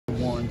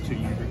on to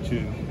year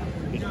 2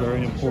 is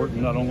very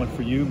important, not only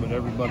for you, but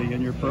everybody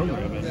in your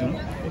program, isn't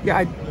it? Yeah,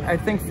 I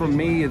think for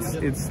me,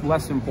 it's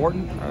less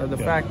important. The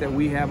fact that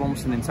we have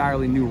almost an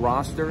entirely new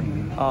roster.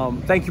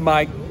 Thank you,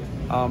 Mike.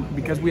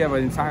 Because we have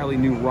an entirely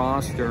new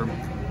roster,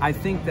 I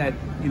think that,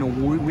 you know,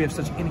 we have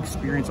such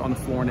inexperience on the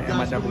floor in the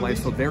MIAA,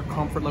 so their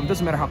comfort level,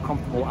 doesn't matter how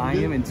comfortable I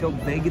am, until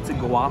they get to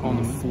go out on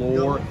the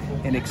floor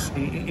and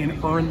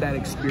earn that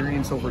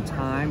experience over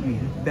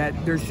time, that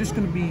there's just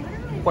going to be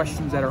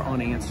questions that are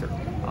unanswered.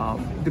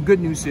 The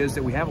good news is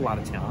that we have a lot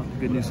of talent. The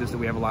good news is that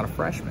we have a lot of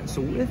freshmen. So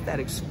with that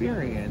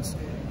experience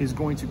is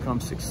going to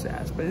come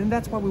success. And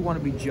that's why we want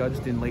to be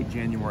judged in late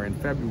January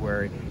and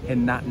February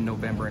and not in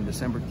November and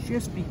December,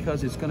 just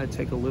because it's going to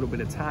take a little bit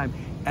of time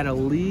at a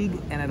league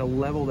and at a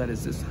level that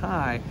is this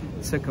high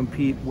to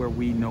compete where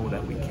we know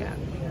that we can.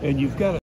 And you've got